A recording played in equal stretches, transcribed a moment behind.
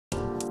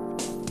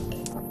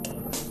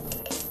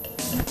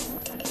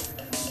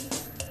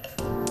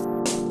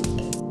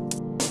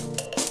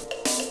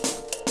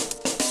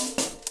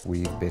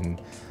been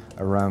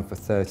around for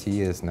 30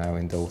 years now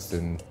in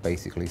Dalston,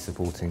 basically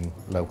supporting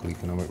local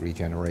economic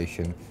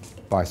regeneration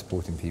by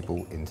supporting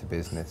people into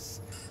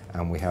business.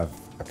 And we have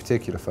a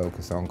particular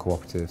focus on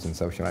cooperatives and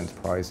social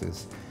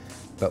enterprises,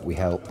 but we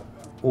help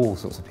all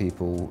sorts of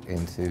people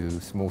into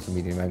small to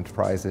medium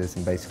enterprises,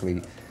 and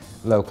basically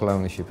local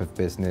ownership of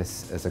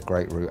business as a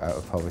great route out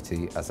of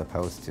poverty as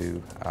opposed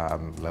to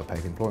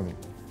low-paid employment.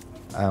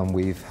 And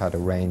we've had a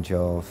range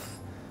of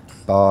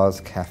bars,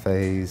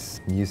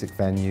 cafes, music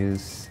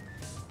venues,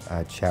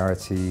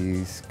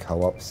 charities,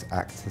 co-ops,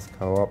 actors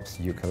co-ops,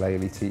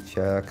 ukulele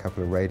teacher, a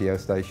couple of radio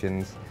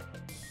stations.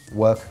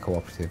 Worker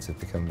cooperatives have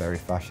become very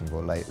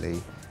fashionable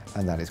lately,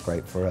 and that is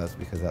great for us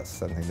because that's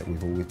something that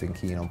we've always been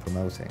keen on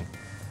promoting.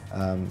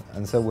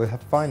 And so we're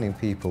finding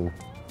people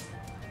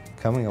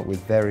coming up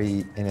with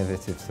very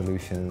innovative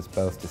solutions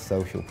both to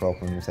social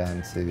problems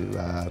and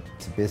to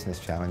business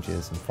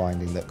challenges, and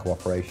finding that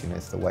cooperation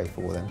is the way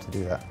for them to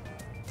do that.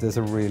 There's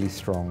a really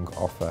strong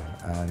offer,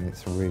 and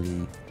it's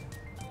really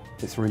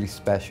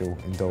special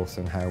in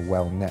Dalston how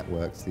well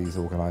networked these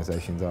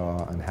organisations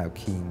are and how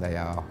keen they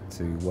are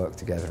to work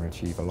together and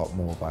achieve a lot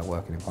more by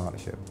working in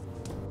partnership.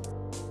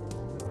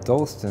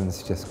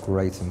 Dalston's just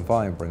great and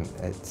vibrant.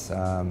 It's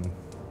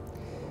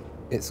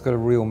got a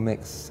real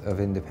mix of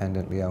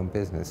independently owned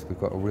business. We've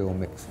got a real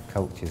mix of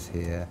cultures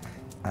here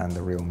and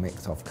a real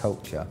mix of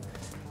culture.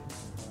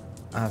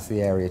 As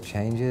the area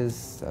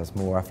changes, as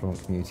more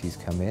affluent communities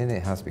come in,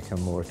 it has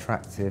become more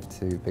attractive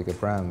to bigger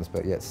brands,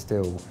 but yet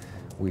still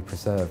we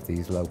preserve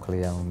these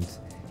locally owned,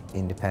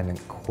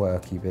 independent,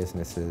 quirky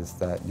businesses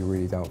that you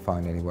really don't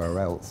find anywhere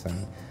else.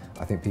 And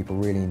I think people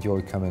really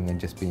enjoy coming and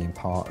just being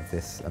part of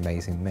this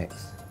amazing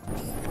mix.